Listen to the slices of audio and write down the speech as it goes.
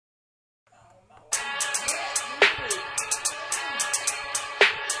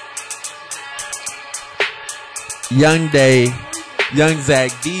Young Day, Young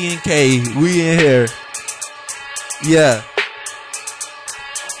Zach, D and K, we in here. Yeah.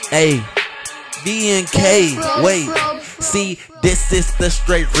 Hey, D and K, wait. See, this is the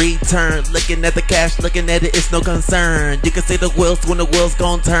straight return. Looking at the cash, looking at it, it's no concern. You can see the wheels when the wheels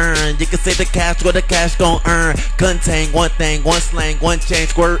gon' turn. You can see the cash where the cash gon' earn. Contain one thing, one slang, one change,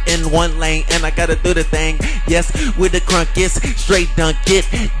 squirt in one lane. And I gotta do the thing, yes, with the crunkest, straight dunk it.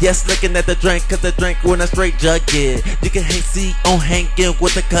 Yes, looking at the drink, cause the drink when I straight jug it. You can see on hanging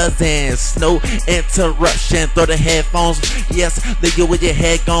with the cousins. No interruption, throw the headphones. Yes, leave you with your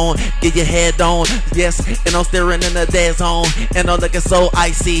head gone, get your head on. Yes, and I'm staring in the dead zone. And I'm looking so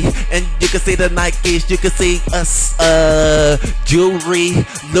icy. And you can see the Nikes, you can see us, jewelry,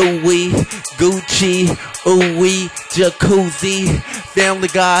 Louis, Gucci, ooey, jacuzzi, Family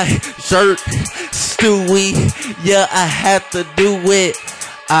Guy, shirt, Stewie. Yeah, I had to do it.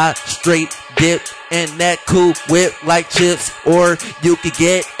 I straight dip in that coupe whip like chips, or you could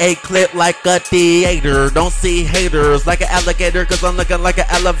get a clip like a theater. Don't see haters like an alligator, cause I'm looking like an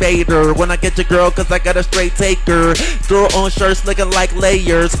elevator. When I get your girl, cause I got a straight taker. Throw on shirts looking like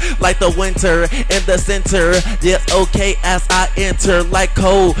layers, like the winter in the center. Yes, okay, as I enter, like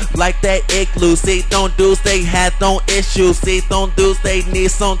cold, like that igloo. See, don't dudes, they had no issues. See, don't dudes, they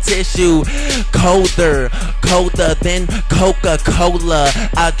need some tissue. Colder than Coca-Cola.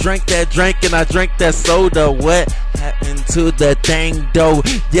 I drink that drink and I drink that soda. What happened to the thing though?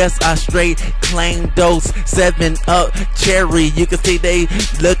 Yes, I straight claim those 7-Up cherry. You can see they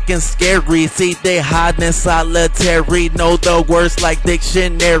looking scary. See, they hiding solitary. Know the words like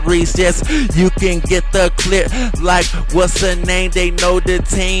dictionaries. Yes, you can get the clip like what's the name? They know the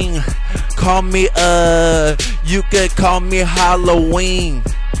team. Call me you could call me Halloween.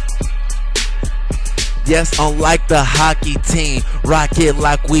 Yes, unlike the hockey team, rock it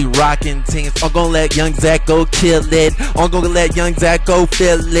like we rockin' teams. I'm gonna let Young Zach go kill it. I'm gonna let Young Zach go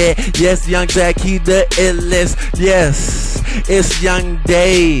feel it. Yes, Young Zach, he the illest. Yes, it's Young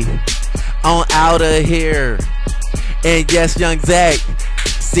Day on out of here. And yes, Young Zach,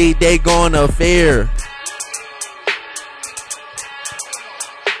 see, they gonna fear.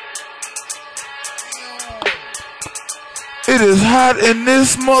 It is hot in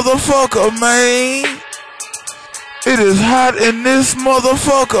this motherfucker, man. It is hot in this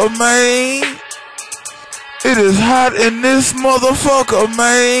motherfucker, man. It is hot in this motherfucker,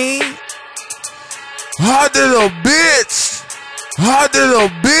 man. Hot little bitch. Hot little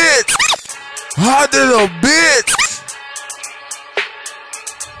bitch. Hot little bitch.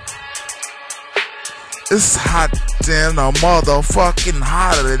 It's hot than a motherfucking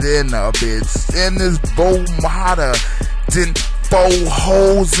hotter than a bitch. And this bowl hotter than 4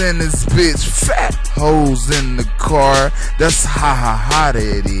 hoes in this bitch. Fat hoes in the car. That's how hot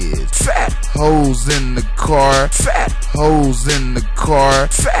it is. Fat hoes in the car. Fat hoes in the car.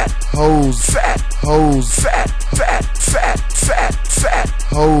 Fat hoes. Fat hoes. Fat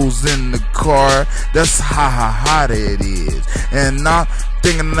hoes in the car. That's how hot it is. And I'm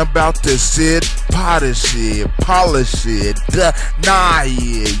thinking about this shit, polish it, deny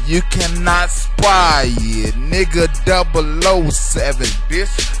it, you cannot spy it, nigga 007,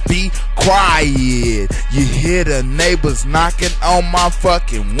 bitch, be quiet. You hear the neighbors knocking on my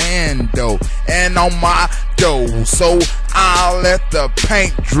fucking window and on my door, so I'll let the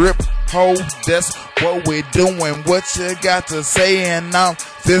paint drip. Ho, that's what we're doing. What you got to say? And I'm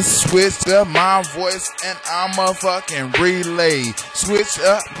just switch up my voice and I'm a fucking relay. Switch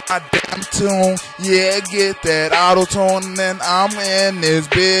up my damn tune. Yeah, get that auto tune. And I'm in this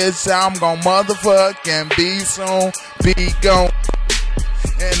bitch. I'm gon' motherfucking be soon. Be gone.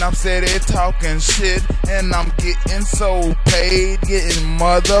 And I'm steady talking shit, and I'm getting so paid, getting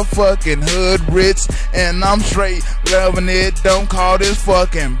motherfucking hood rich, and I'm straight loving it. Don't call this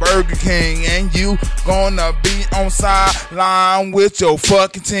fucking Burger King, and you gonna be on sideline with your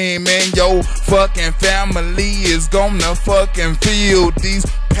fucking team, and your fucking family is gonna fucking feel these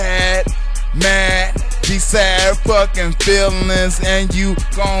these sad fucking feelings, and you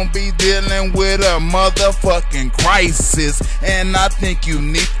gon' be dealing with a motherfucking crisis. And I think you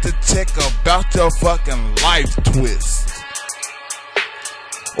need to check about your fucking life twist,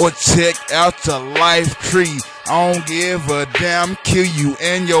 or check out your life tree. I don't give a damn, kill you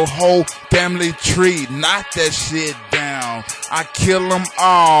and your whole family tree. Knock that shit down, I kill them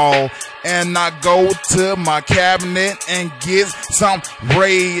all. And I go to my cabinet and get some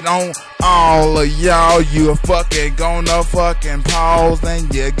raid on all of y'all. You fucking gonna fucking pause,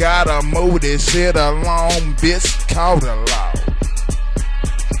 and you gotta move this shit along, bitch. Call the law.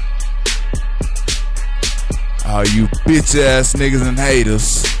 All you bitch ass niggas and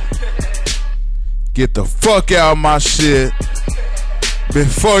haters, Get the fuck out of my shit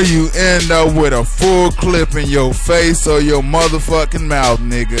before you end up with a full clip in your face or your motherfucking mouth,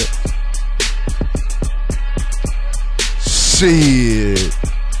 nigga. Shit.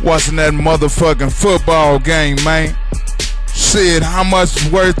 Watching that motherfucking football game, man. Shit, how much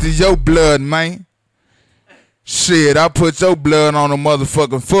worth is your blood, man? Shit, I put your blood on a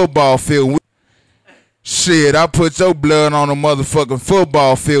motherfucking football field. Shit, I put your blood on a motherfucking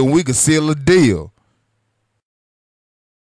football field. We could seal a deal.